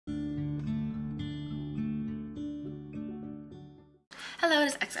Hello, it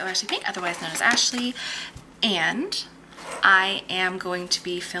is XO Ashley Pink, otherwise known as Ashley, and I am going to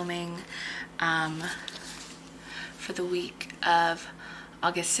be filming for the week of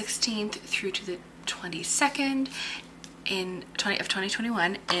August 16th through to the 22nd of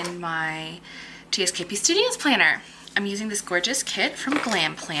 2021 in my TSKP Studios planner. I'm using this gorgeous kit from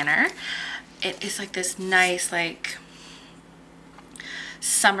Glam Planner. It is like this nice, like,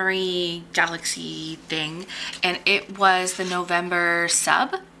 summery galaxy thing, and it was the November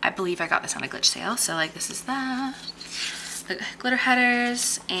sub. I believe I got this on a glitch sale. So like, this is the glitter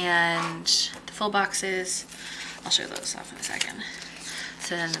headers and the full boxes. I'll show those off in a second.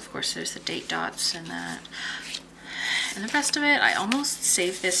 So then of course there's the date dots and that, and the rest of it. I almost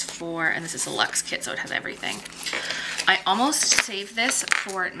saved this for, and this is a luxe kit, so it has everything. I almost saved this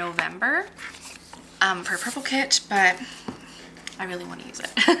for November for a purple kit, but I really want to use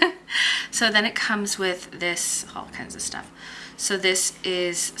it. So then it comes with this, all kinds of stuff. So this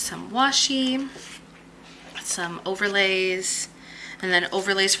is some washi, some overlays, and then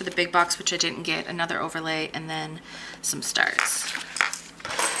overlays for the big box, which I didn't get, another overlay, and then some stars.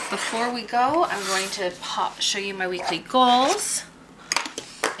 Before we go, I'm going to show you my weekly goals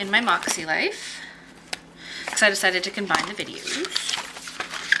in my MakseLife, because I decided to combine the videos.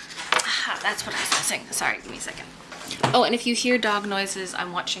 Aha, that's what I was missing. Sorry, give me a second. Oh, and if you hear dog noises,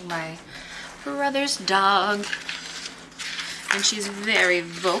 I'm watching my brother's dog, and she's very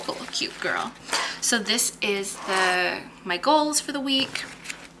vocal, cute girl. So this is my goals for the week.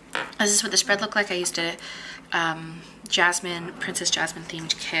 This is what the spread looked like. I used a Princess Jasmine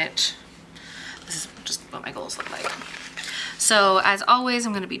themed kit. This is just what my goals look like. So as always,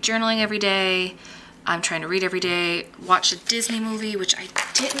 I'm going to be journaling every day. I'm trying to read every day, watch a Disney movie, which I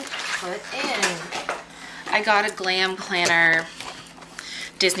didn't put in. I got a Glam Planner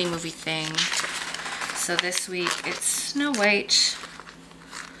Disney movie thing. So this week it's Snow White.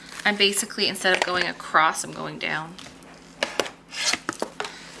 I'm basically, instead of going across, I'm going down.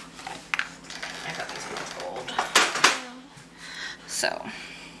 I got these in gold. So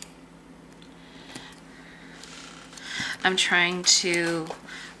I'm trying to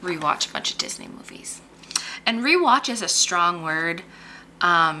rewatch a bunch of Disney movies. And rewatch is a strong word.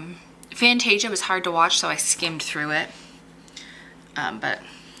 Fantasia was hard to watch, so I skimmed through it. But,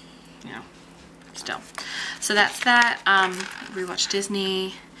 you know, still. So that's that. Rewatch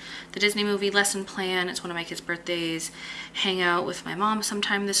Disney, the Disney movie lesson plan. It's one of my kids' birthdays. Hang out with my mom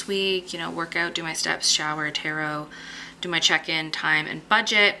sometime this week. You know, work out, do my steps, shower, tarot, do my check-in, time, and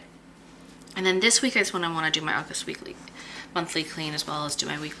budget. And then this week is when I want to do my August monthly clean, as well as do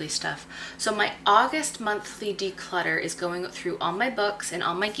my weekly stuff. So my August monthly declutter is going through all my books and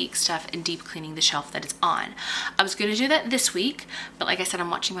all my geek stuff and deep cleaning the shelf that it's on. I was going to do that this week, but like I said, I'm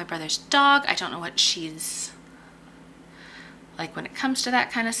watching my brother's dog. I don't know what she's like when it comes to that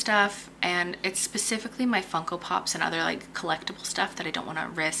kind of stuff, and it's specifically my Funko Pops and other like collectible stuff that I don't want to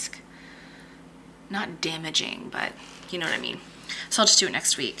risk not damaging, but you know what I mean. So I'll just do it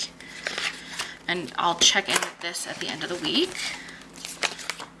next week. And I'll check in with this at the end of the week.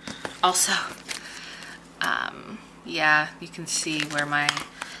 Also, yeah, you can see where my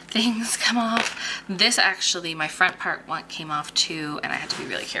things come off. This actually, my front part came off too, and I had to be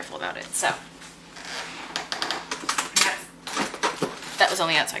really careful about it. So that was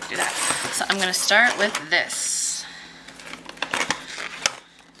only out so I could do that. So I'm gonna start with this.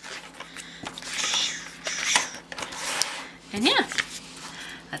 And yeah,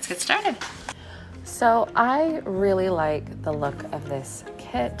 let's get started. So I really like the look of this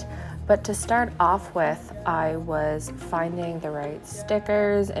kit, but to start off with, I was finding the right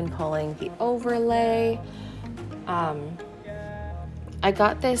stickers and pulling the overlay. I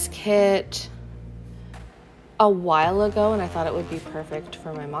got this kit a while ago, and I thought it would be perfect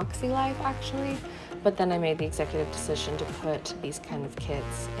for my MakseLife actually, but then I made the executive decision to put these kind of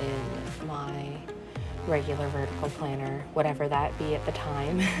kits in my regular vertical planner, whatever that be at the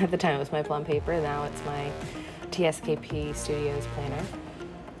time. At the time it was my Plum paper, now it's my TSKP Studios planner.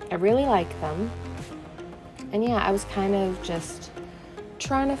 I really like them. And yeah, I was kind of just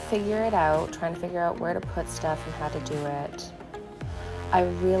trying to figure it out, trying to figure out where to put stuff and how to do it. I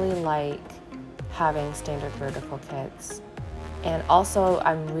really like having standard vertical kits. And also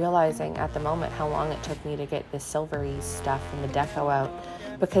I'm realizing at the moment how long it took me to get the silvery stuff and the deco out,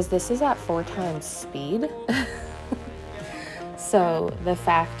 because this is at 4 times speed. So the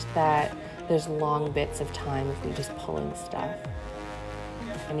fact that there's long bits of time of me just pulling stuff.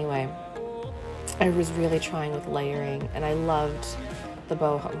 Anyway, I was really trying with layering, and I loved the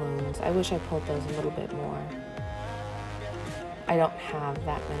boho moons. I wish I pulled those a little bit more. I don't have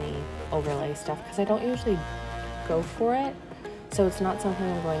that many overlay stuff because I don't usually go for it. So it's not something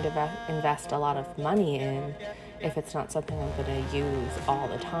I'm going to invest a lot of money in if it's not something I'm going to use all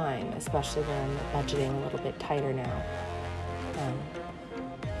the time, especially when I'm budgeting a little bit tighter now.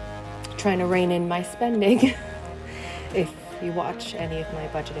 Trying to rein in my spending. If you watch any of my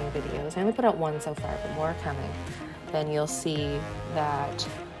budgeting videos, I only put out one so far, but more are coming, then you'll see that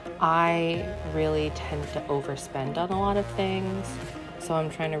I really tend to overspend on a lot of things. So I'm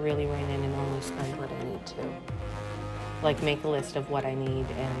trying to really rein in and only spend what I need to. Like make a list of what I need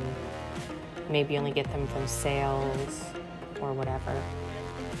and maybe only get them from sales or whatever.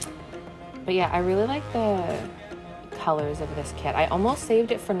 But yeah, I really like the colors of this kit. I almost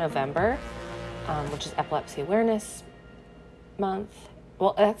saved it for November, which is Epilepsy Awareness Month.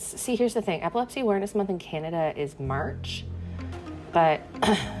 Well, here's the thing. Epilepsy Awareness Month in Canada is March, but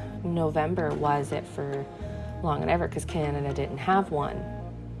November was it for long and ever because Canada didn't have one.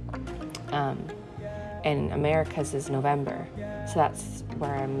 And America's is November. So that's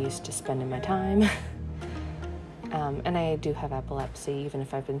where I'm used to spending my time. And I do have epilepsy, even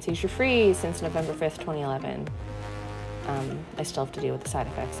if I've been seizure-free since November 5th, 2011. I still have to deal with the side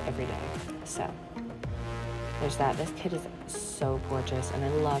effects every day. So there's that. This kit is so gorgeous, and I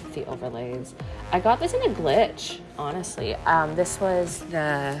love the overlays. I got this in a glitch, honestly. This was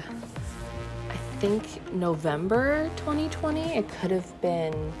I think November 2020. It could have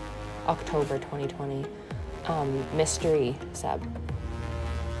been October 2020. Mystery sub.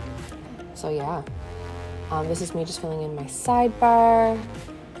 So yeah. This is me just filling in my sidebar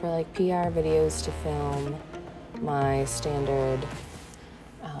for like PR videos to film, my standard,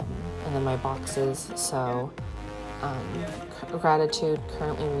 and then my boxes. So gratitude,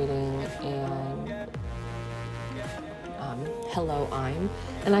 currently reading, and hello I'm.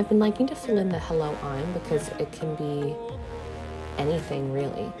 And I've been liking to fill in the hello I'm because it can be anything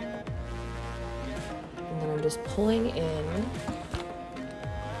really. And then I'm just pulling in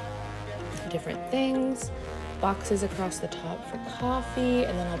different things, boxes across the top for coffee,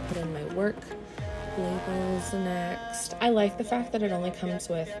 and then I'll put in my work labels next. I like the fact that it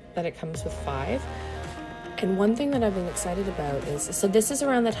comes with 5. And one thing that I've been excited about is, so this is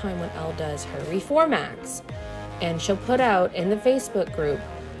around the time when Elle does her reformats, and she'll put out in the Facebook group,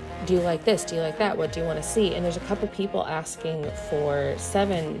 do you like this? Do you like that? What do you want to see? And there's a couple people asking for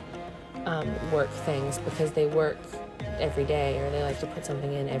 7 work things because they work every day, or they like to put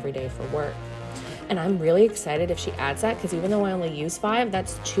something in every day for work. And I'm really excited if she adds that, because even though I only use 5,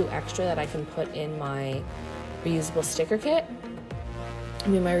 that's 2 extra that I can put in my reusable sticker kit.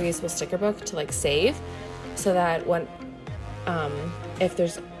 My reusable sticker book to like save, so that when if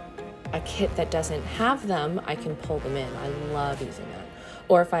there's a kit that doesn't have them, I can pull them in. I love using that.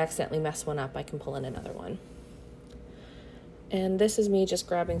 Or if I accidentally mess one up, I can pull in another one. And this is me just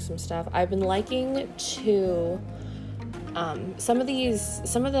grabbing some stuff. I've been liking to some of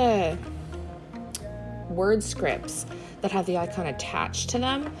the word scripts that have the icon attached to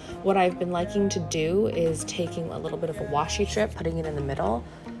them. What I've been liking to do is taking a little bit of a washi strip, putting it in the middle,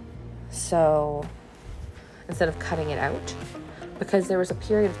 so instead of cutting it out, because there was a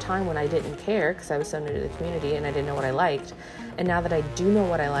period of time when I didn't care because I was so new to the community and I didn't know what I liked. And now that I do know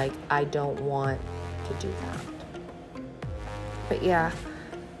what I like, I don't want to do that. But yeah,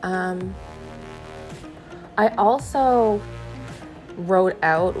 I also wrote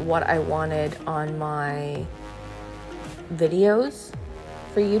out what I wanted on my videos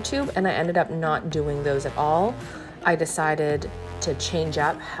for YouTube, and I ended up not doing those at all. I decided to change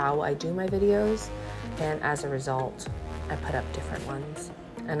up how I do my videos, and as a result, I put up different ones.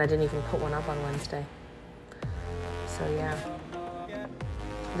 And I didn't even put one up on Wednesday. So yeah,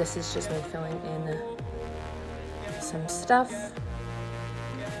 this is just me filling in some stuff.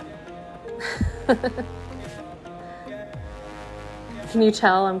 Can you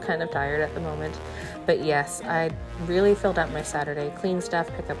tell I'm kind of tired at the moment? But yes, I really filled out my Saturday. Clean stuff,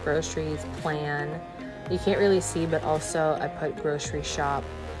 pick up groceries, plan. You can't really see, but also I put grocery shop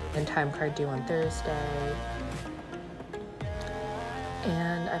and time card due on Thursday.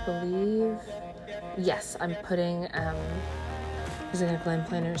 And I believe, yes, I'm putting, using a Glam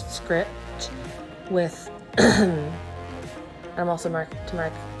Planner script with, I'm also marking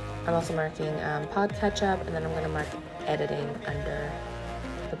pod catch up, and then I'm going to mark editing under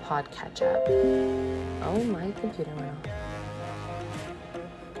the pod catch up. Oh, my computer went off.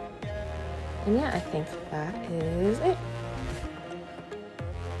 And yeah, I think that is it.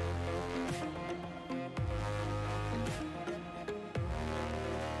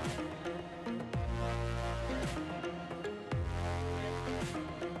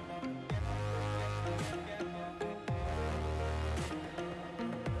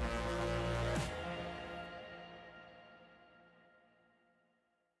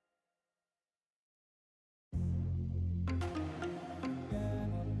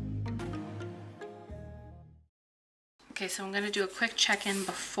 Okay, so I'm gonna do a quick check-in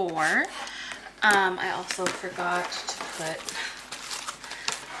before. I also forgot to put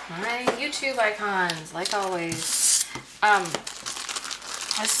my YouTube icons, like always.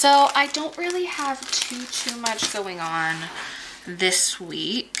 So I don't really have too much going on this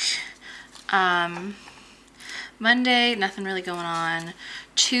week. Monday, nothing really going on.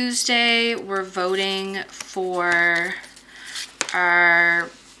 Tuesday, we're voting for our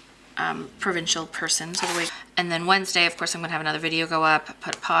provincial persons of the week. And then Wednesday, of course, I'm gonna have another video go up,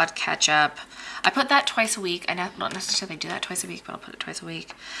 put pod catch up. I put that twice a week. I don't necessarily do that twice a week, but I'll put it twice a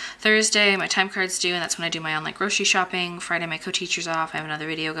week. Thursday, my time card's due, and that's when I do my online grocery shopping. Friday, my co-teacher's off. I have another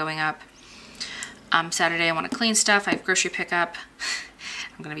video going up. Saturday, I want to clean stuff. I have grocery pickup.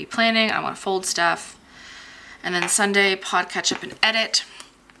 I'm going to be planning. I want to fold stuff. And then Sunday, pod catch up and edit.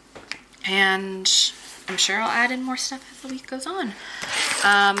 And I'm sure I'll add in more stuff as the week goes on.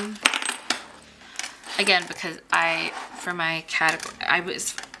 Again, because for my category,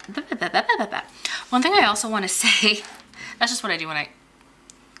 one thing I also want to say, that's just what I do when I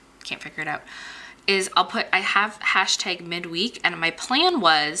can't figure it out, is I have hashtag midweek, and my plan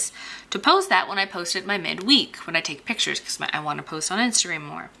was to post that when I posted my midweek, when I take pictures, because I want to post on Instagram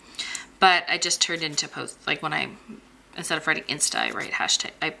more. But I just turned into post, like when instead of writing Insta, I write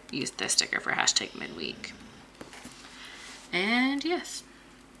hashtag, I used the sticker for hashtag midweek. And yes,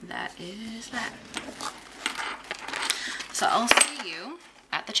 that is that. So I'll see you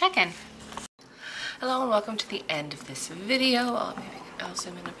at the check-in. Hello and welcome to the end of this video. I'll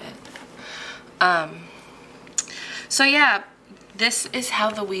zoom in a bit. So yeah, this is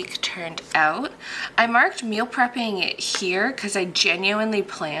how the week turned out. I marked meal prepping it here because I genuinely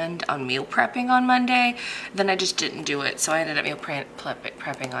planned on meal prepping on Monday. Then I just didn't do it, so I ended up meal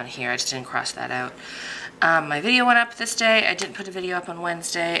prepping on here. I just didn't cross that out. My video went up this day. I didn't put a video up on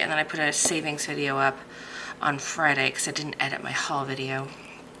Wednesday, and then I put a savings video up on Friday because I didn't edit my haul video.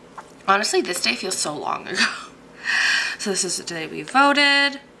 Honestly, this day feels so long ago. So this is the day we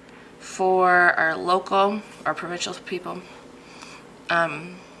voted for our provincial people.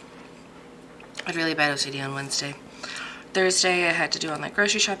 I had really bad OCD on Wednesday. Thursday, I had to do online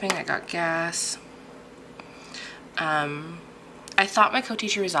grocery shopping. I got gas. I thought my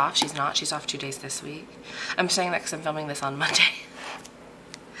co-teacher was off. She's not. She's off 2 days this week. I'm saying that because I'm filming this on Monday.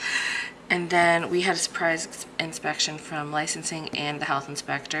 And then we had a surprise inspection from licensing and the health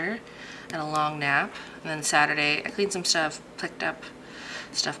inspector and a long nap. And then Saturday, I cleaned some stuff, picked up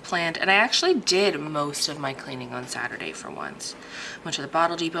stuff planned. And I actually did most of my cleaning on Saturday for once. Went to the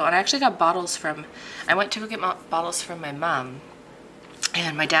bottle depot, and I actually got bottles I went to go get bottles from my mom.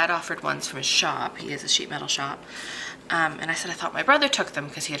 And my dad offered ones from his shop. He has a sheet metal shop. And I said I thought my brother took them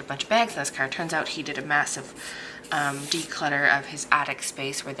because he had a bunch of bags in his car. Turns out he did a massive declutter of his attic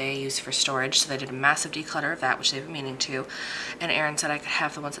space where they use for storage. So they did a massive declutter of that, which they've been meaning to. And Aaron said I could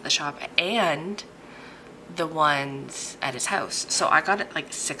have the ones at the shop and the ones at his house. So I got it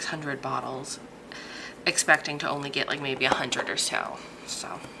like 600 bottles, expecting to only get like maybe 100 or so.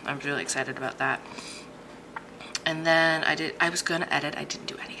 So I'm really excited about that. And then I was gonna edit. I didn't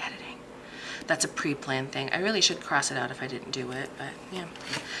do any editing. That's a pre-planned thing. I really should cross it out if I didn't do it, but yeah.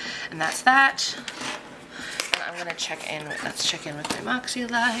 And that's that. And I'm gonna let's check in with my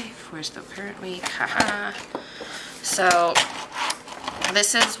MakseLife. Where's the current week? Haha. So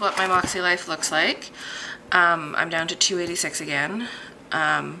this is what my MakseLife looks like. I'm down to 286 again.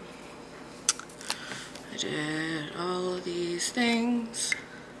 I did all of these things.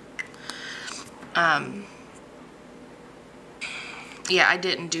 Yeah, I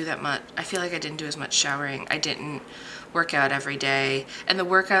didn't do that much. I feel like I didn't do as much showering. I didn't work out every day. And the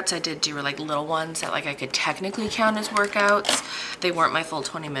workouts I did do were like little ones that like I could technically count as workouts. They weren't my full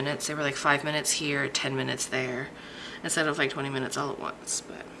 20 minutes. They were like 5 minutes here, 10 minutes there, instead of like 20 minutes all at once.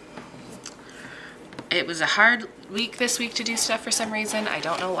 But it was a hard week this week to do stuff for some reason. I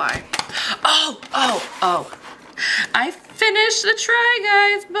don't know why. Oh. I finished the Try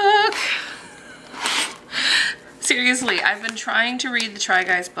Guys book. Seriously, I've been trying to read the Try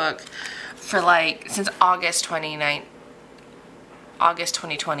Guys book for like since August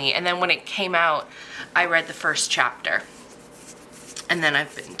 2020, and then when it came out I read the first chapter, and then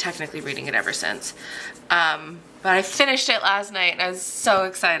I've been technically reading it ever since. But I finished it last night and I was so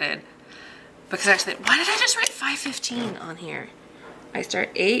excited because actually, why did I just write 5:15 on here? I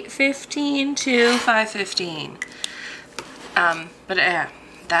start 8:15 to 5:15. But yeah,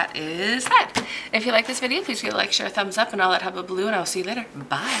 that is that. If you like this video, please give it a like, share, thumbs up, and all that hubbub blue, and I'll see you later.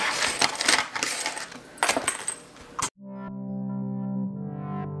 Bye.